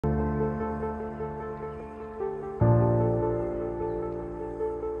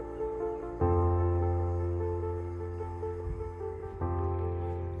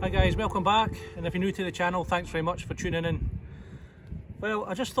guys, welcome back, and if you're new to the channel, thanks very much for tuning in. Well,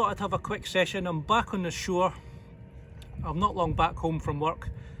 I just thought I'd have a quick session. I'm back on the shore. I'm not long back home from work.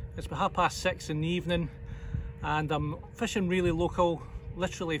 It's about 6:30 in the evening and I'm fishing really local,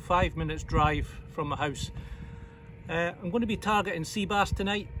 literally 5 minutes drive from my house. I'm going to be targeting sea bass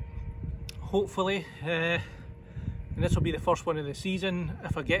tonight, hopefully, and this will be the first one of the season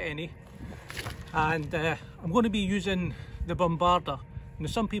if I get any. And I'm going to be using the Bombarda. Now,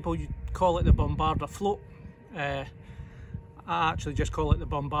 some people call it the Bombarda float. I actually just call it the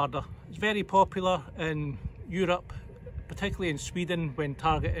Bombarda. It's very popular in Europe, particularly in Sweden when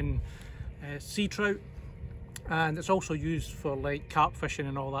targeting sea trout, and it's also used for like carp fishing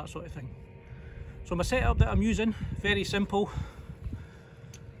and all that sort of thing. So my setup that I'm using, very simple.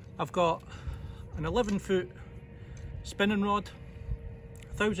 I've got an 11-foot spinning rod,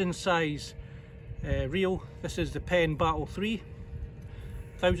 1000 size reel. This is the Penn Battle 3,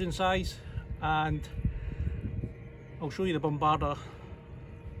 1000 size, and I'll show you the Bombarda.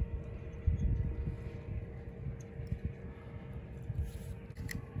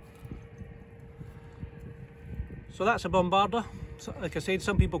 So that's a Bombarda. So, like I said,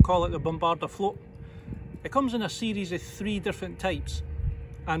 some people call it the Bombarda float. It comes in a series of 3 different types,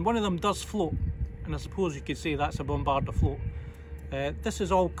 and one of them does float, and I suppose you could say that's a Bombarda float. This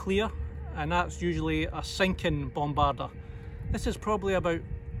is all clear, and that's usually a sinking Bombarda. This is probably about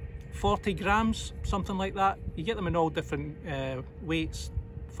 40 grams, something like that. You get them in all different weights,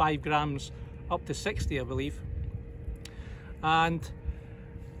 5 grams up to 60, I believe. And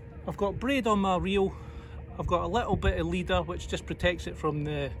I've got braid on my reel. I've got a little bit of leader which just protects it from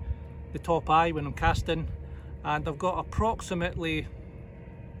the top eye when I'm casting, and I've got approximately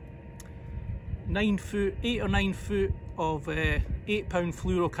 8 or 9 foot of 8-pound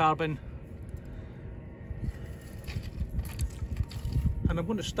fluorocarbon. And I'm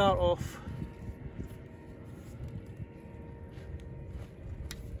going to start off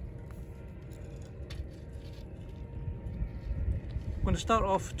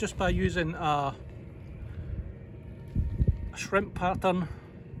just by using a shrimp pattern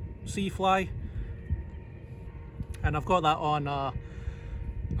sea fly, and I've got that on a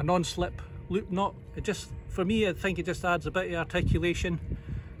non-slip loop knot. It just, for me, I think it just adds a bit of articulation.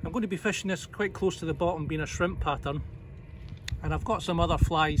 I'm going to be fishing this quite close to the bottom, being a shrimp pattern, and I've got some other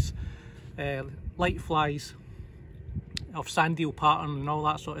flies, light flies of sand eel pattern and all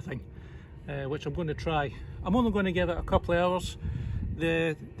that sort of thing, which I'm going to try. I'm only going to give it a couple of hours.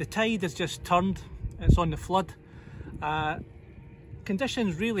 The tide has just turned, it's on the flood.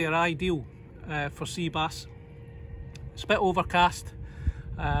 Conditions really are ideal for sea bass. It's a bit overcast,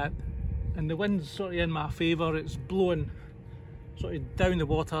 and the wind's sort of in my favour. It's blowing sort of down the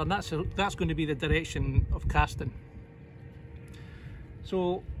water, and that's going to be the direction of casting.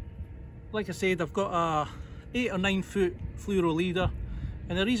 So, like I said, I've got a 8 or 9 foot fluoro leader,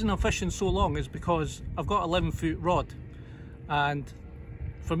 and the reason I'm fishing so long is because I've got 11-foot rod, and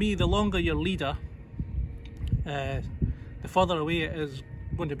for me, the longer your leader, the further away it is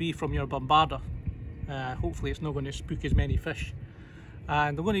going to be from your Bombarda. Hopefully it's not going to spook as many fish.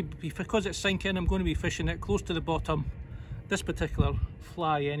 And I'm going to be, because it's sinking, I'm going to be fishing it close to the bottom, this particular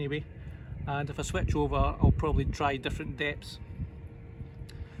fly anyway. And if I switch over, I'll probably try different depths.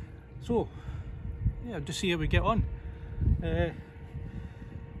 So, yeah, just see how we get on. The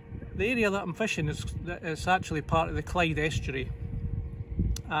area that I'm fishing is actually part of the Clyde estuary,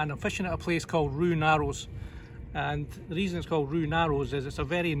 and I'm fishing at a place called Rue Narrows. And the reason it's called Rue Narrows is it's a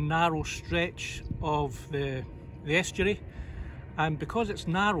very narrow stretch of the estuary, and because it's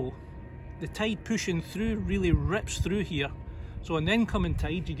narrow, the tide pushing through really rips through here. So on the incoming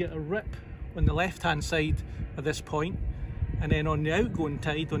tide you get a rip on the left hand side at this point, and then on the outgoing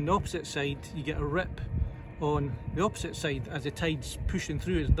tide on the opposite side you get a rip on the opposite side as the tide's pushing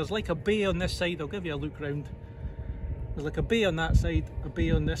through. There's like a bay on this side. I'll give you a look round. There's like a bay on that side, a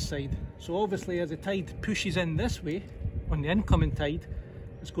bay on this side. So obviously as the tide pushes in this way, on the incoming tide,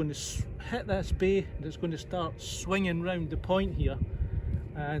 it's going to hit this bay and it's going to start swinging round the point here.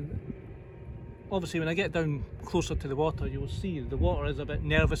 And obviously when I get down closer to the water, you'll see the water is a bit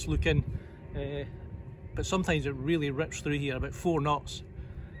nervous looking, but sometimes it really rips through here, about 4 knots.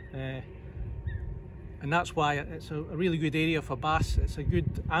 And that's why it's a really good area for bass. It's a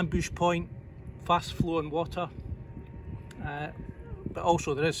good ambush point, fast flowing water. But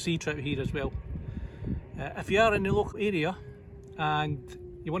also there is sea trout here as well. If you are in the local area and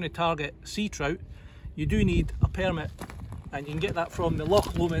you want to target sea trout, you do need a permit, and you can get that from the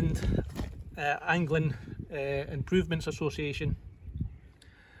Loch Lomond Angling Improvements Association.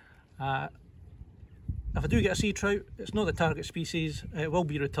 If I do get a sea trout, it's not the target species, it will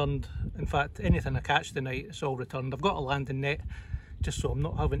be returned. In fact, anything I catch tonight, it's all returned. I've got a landing net, just so I'm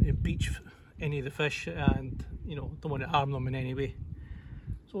not having to beach any of the fish, and you know, don't want to harm them in any way.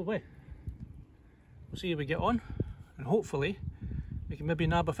 So we'll see how we get on, and hopefully we can maybe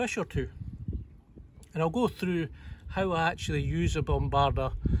nab a fish or two. And I'll go through how I actually use a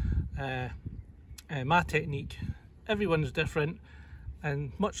Bombarda, my technique. Everyone's different,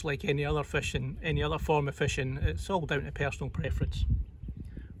 and much like any other fishing, any other form of fishing, it's all down to personal preference.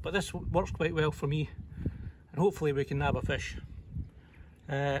 But this works quite well for me, and hopefully we can nab a fish.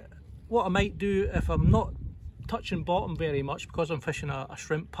 What I might do if I'm not touching bottom very much, because I'm fishing a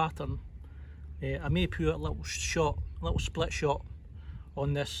shrimp pattern, I may put a little shot, a little split shot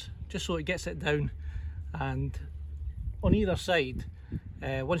on this, just so it gets it down. And on either side,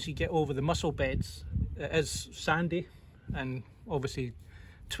 once you get over the mussel beds, it is sandy, and obviously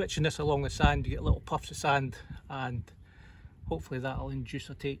twitching this along the sand, you get little puffs of sand, and hopefully that'll induce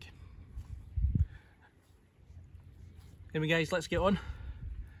a take. Anyway guys, let's get on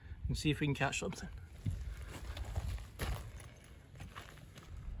and see if we can catch something.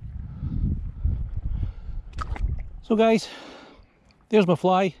 So guys, there's my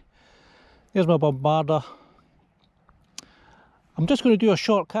fly, there's my Bombarda. I'm just going to do a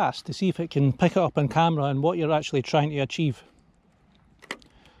short cast to see if it can pick it up on camera and what you're actually trying to achieve.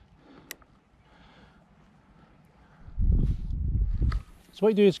 So what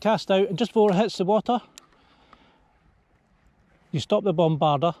you do is cast out, and just before it hits the water, you stop the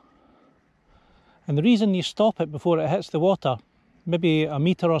Bombarda. And the reason you stop it before it hits the water, maybe a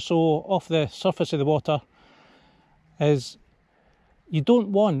metre or so off the surface of the water, is you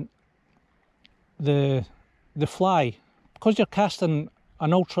don't want the fly, because you're casting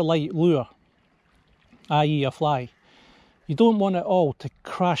an ultralight lure, i.e. a fly, you don't want it all to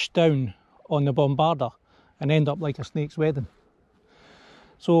crash down on the Bombarda and end up like a snake's wedding.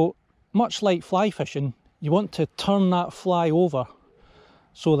 So much like fly fishing, you want to turn that fly over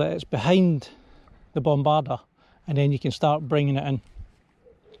so that it's behind the Bombarda, and then you can start bringing it in.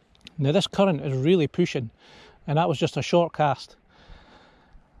 Now this current is really pushing, and that was just a short cast.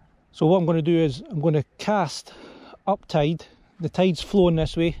 So what I'm going to do is I'm going to cast up tide. The tide's flowing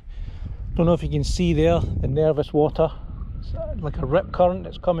this way. Don't know if you can see there the nervous water. It's like a rip current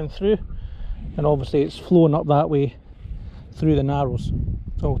that's coming through, and obviously it's flowing up that way through the narrows.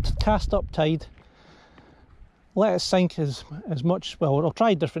 So to cast up tide, let it sink as much, well, I'll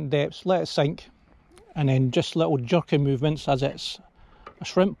try different depths, let it sink, and then just little jerking movements as it's a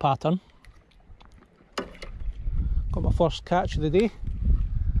shrimp pattern. Got my first catch of the day.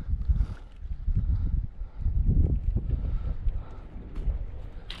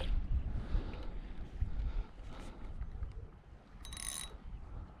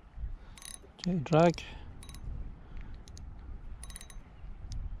 Drag.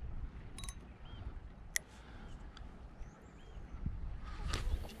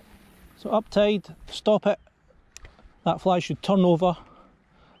 So up tide, stop it. That fly should turn over,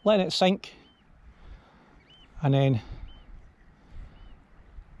 letting it sink, and then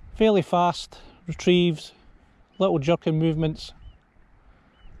fairly fast retrieves, little jerking movements.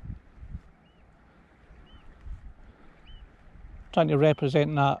 Trying to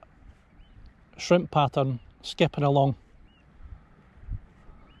represent that shrimp pattern skipping along.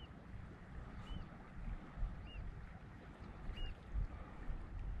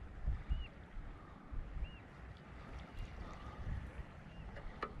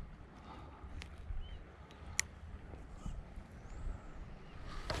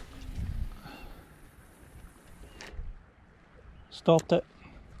 Stopped it.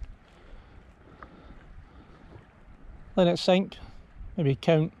 Let it sink, maybe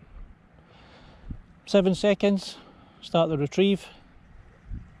count 7 seconds, start the retrieve.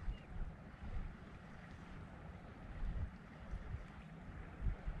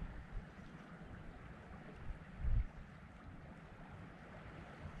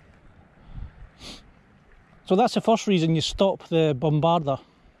 So that's the first reason you stop the Bombarda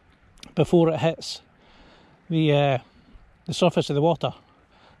before it hits the surface of the water.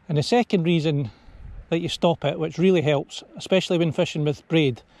 And the second reason that you stop it, which really helps, especially when fishing with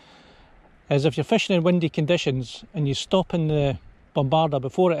braid, is if you're fishing in windy conditions and you stop in the Bombarda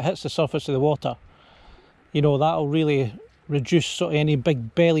before it hits the surface of the water, you know, that'll really reduce sort of any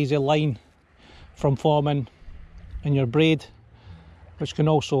big bellies of line from forming in your braid, which can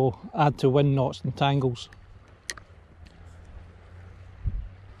also add to wind knots and tangles.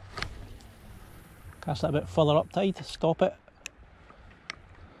 Cast that a bit further up tide, stop it.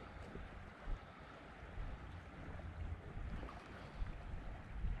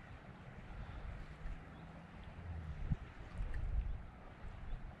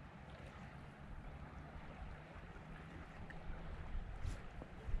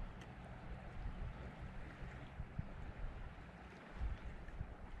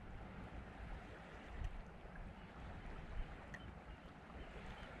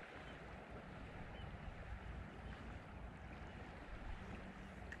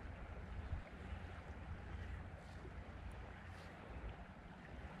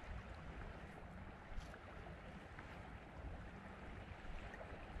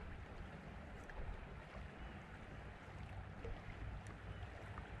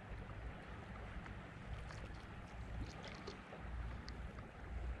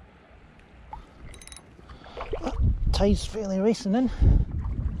 tide's fairly racing in.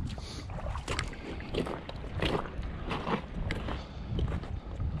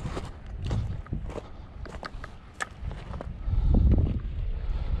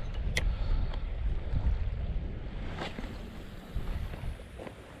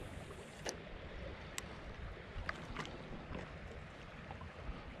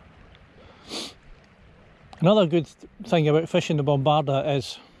 Another good thing about fishing the Bombarda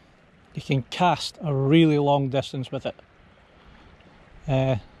is you can cast a really long distance with it.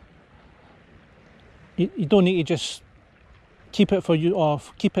 You don't need to just keep it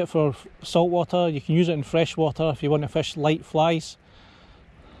for saltwater. You can use it in freshwater if you want to fish light flies.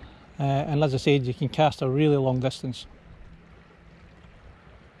 And as I said, you can cast a really long distance.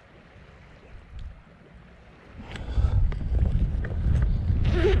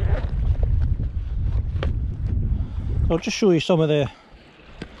 I'll just show you some of the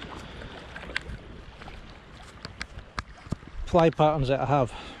fly patterns that I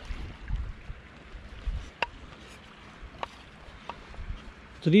have.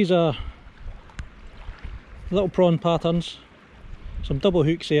 So these are little prawn patterns, some double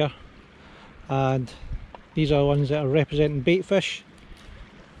hooks here, and these are ones that are representing bait fish.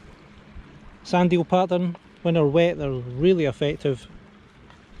 Sand eel pattern, when they're wet they're really effective.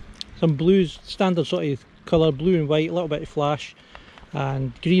 Some blues, standard sort of colour, blue and white, a little bit of flash,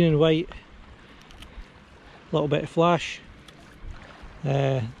 and green and white, a little bit of flash.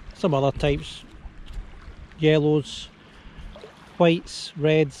 Some other types, yellows, whites,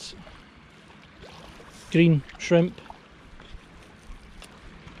 reds, green shrimp.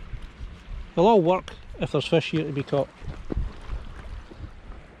 They'll all work if there's fish here to be caught.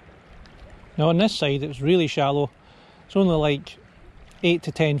 Now on this side it's really shallow, it's only like 8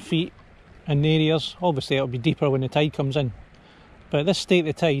 to 10 feet in areas. Obviously it'll be deeper when the tide comes in, but at this state of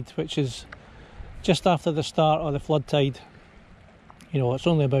the tide, which is just after the start of the flood tide, you know, it's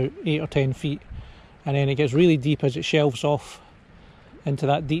only about 8 or 10 feet, and then it gets really deep as it shelves off into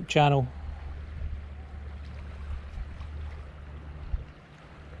that deep channel.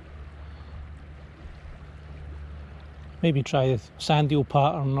 Maybe try a sand eel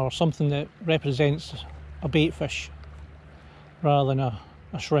pattern or something that represents a bait fish rather than a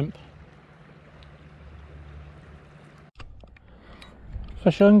shrimp.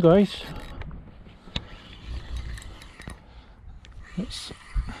 Fish on, guys.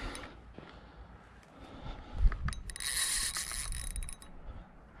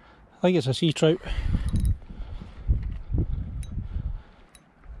 I think it's a sea trout.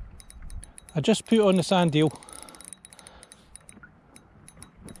 I just put on the sand eel.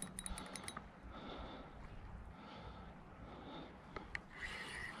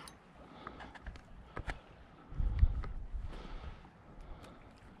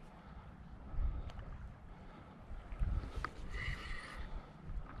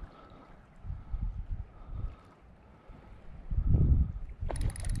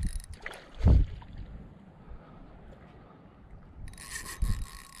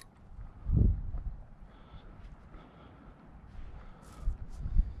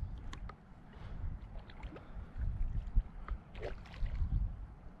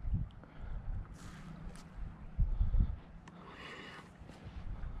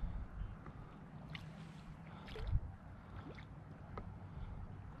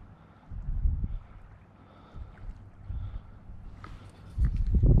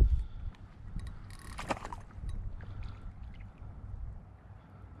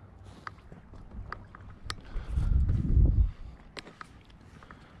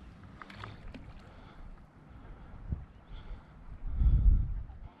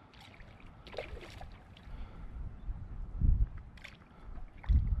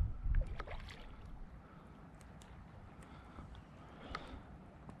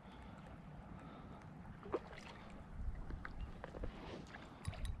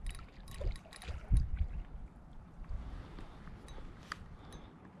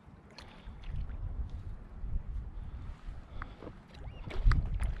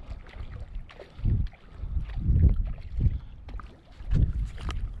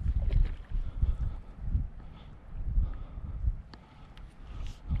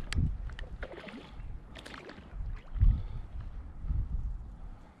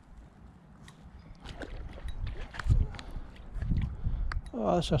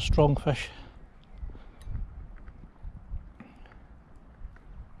 Oh, that's a strong fish.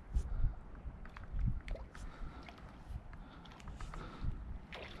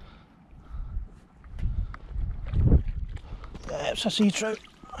 Yeah, it's a sea trout.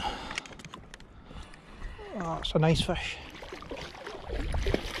 Oh, it's a nice fish.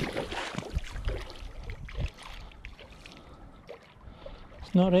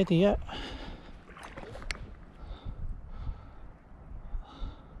 Not ready yet.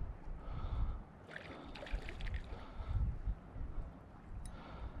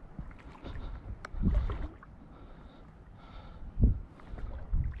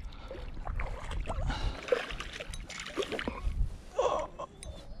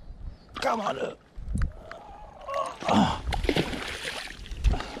 Come on.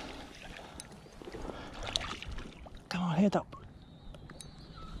 Come on, head up.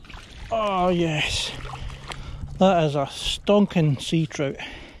 Oh yes, that is a stonking sea trout.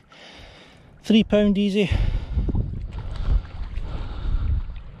 £3 easy.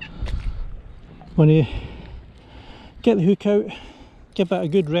 When you get the hook out, give it a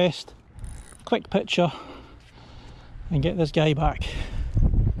good rest, quick picture, and get this guy back.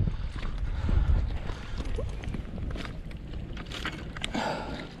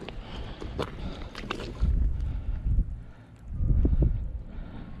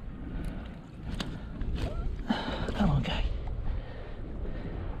 Come on, guy.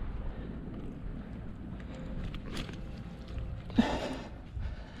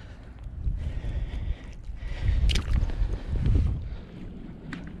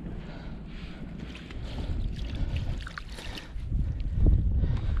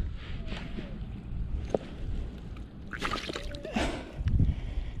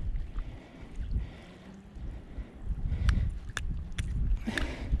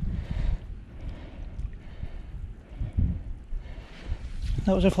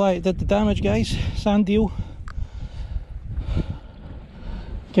 That was a fly that did the damage, guys. Sand deal.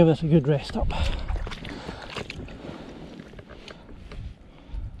 Give this a good rest up.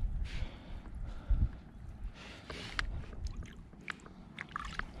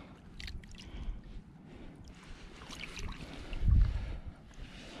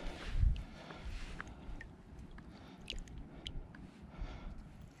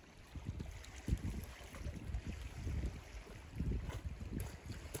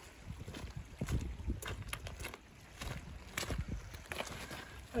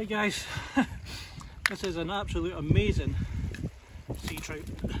 Hey guys, this is an absolute amazing sea trout.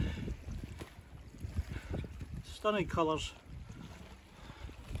 Stunning colours.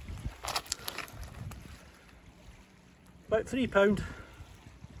 About £3.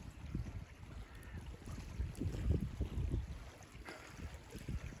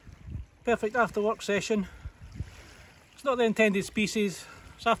 Perfect after work session. It's not the intended species,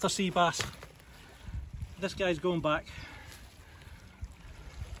 it's after sea bass. This guy's going back.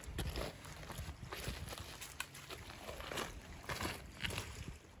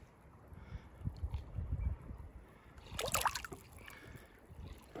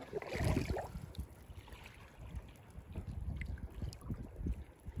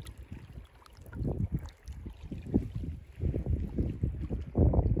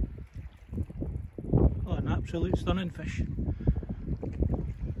 Absolute stunning fish.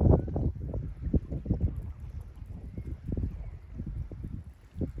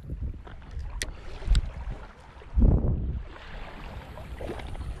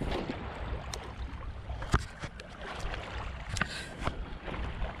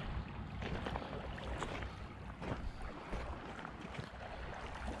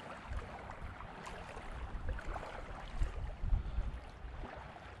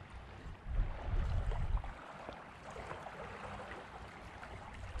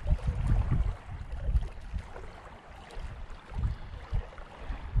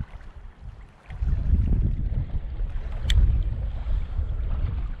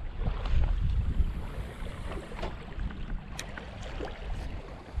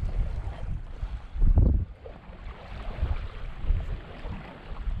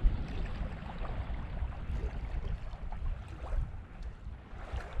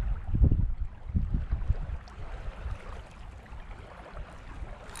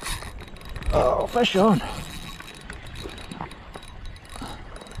 Oh, fish on.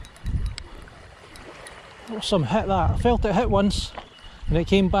 Awesome hit that. I felt it hit once and it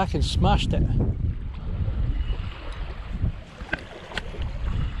came back and smashed it.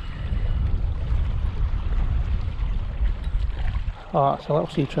 Oh, it's a little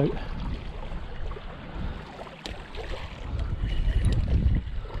sea trout.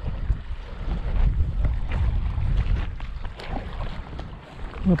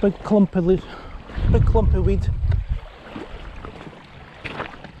 A big clump of weed.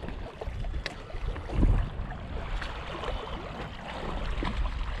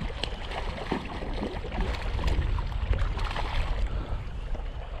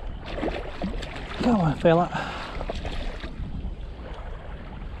 Come on, fella.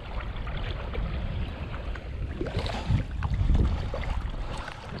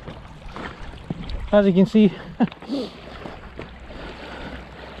 As you can see,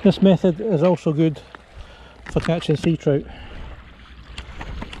 this method is also good for catching sea trout.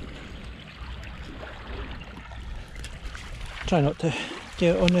 Try not to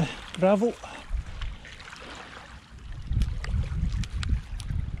get it on the gravel.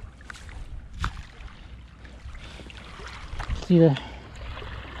 See the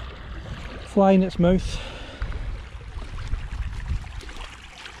fly in its mouth.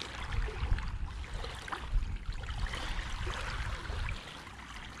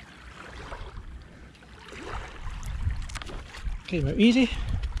 Came out easy.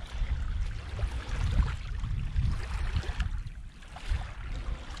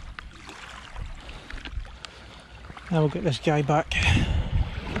 Now we'll get this guy back.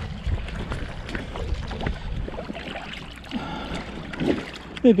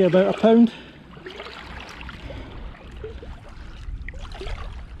 Maybe about a pound.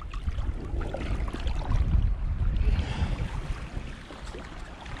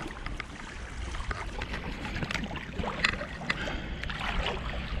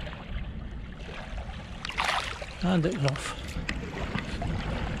 And it's off.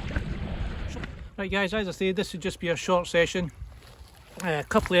 Right guys, as I say, this would just be a short session, a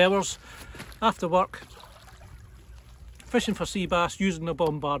couple of hours after work, fishing for sea bass using the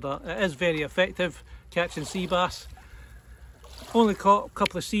Bombarda. It is very effective catching sea bass. Only caught a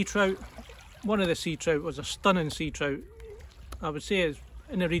couple of sea trout. One of the sea trout was a stunning sea trout. I would say it's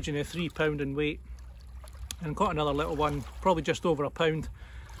in the region of £3 in weight, and caught another little one, probably just over a pound.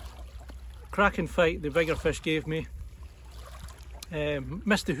 Cracking fight the bigger fish gave me.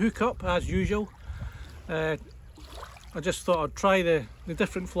 Missed the hook up as usual. I just thought I'd try the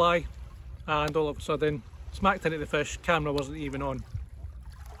different fly, and all of a sudden smacked into the fish. Camera wasn't even on.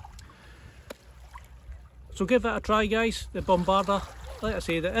 So give that a try guys, the Bombarda. Like I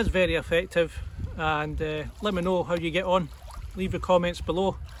say, that is very effective, and let me know how you get on. Leave your comments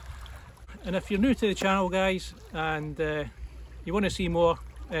below, and if you're new to the channel guys and you want to see more,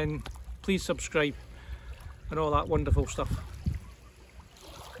 then please subscribe and all that wonderful stuff.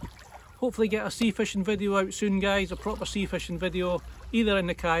 Hopefully get a sea fishing video out soon guys, a proper sea fishing video, either in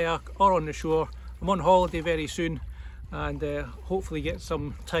the kayak or on the shore. I'm on holiday very soon, and hopefully get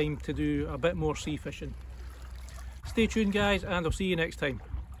some time to do a bit more sea fishing. Stay tuned guys, and I'll see you next time.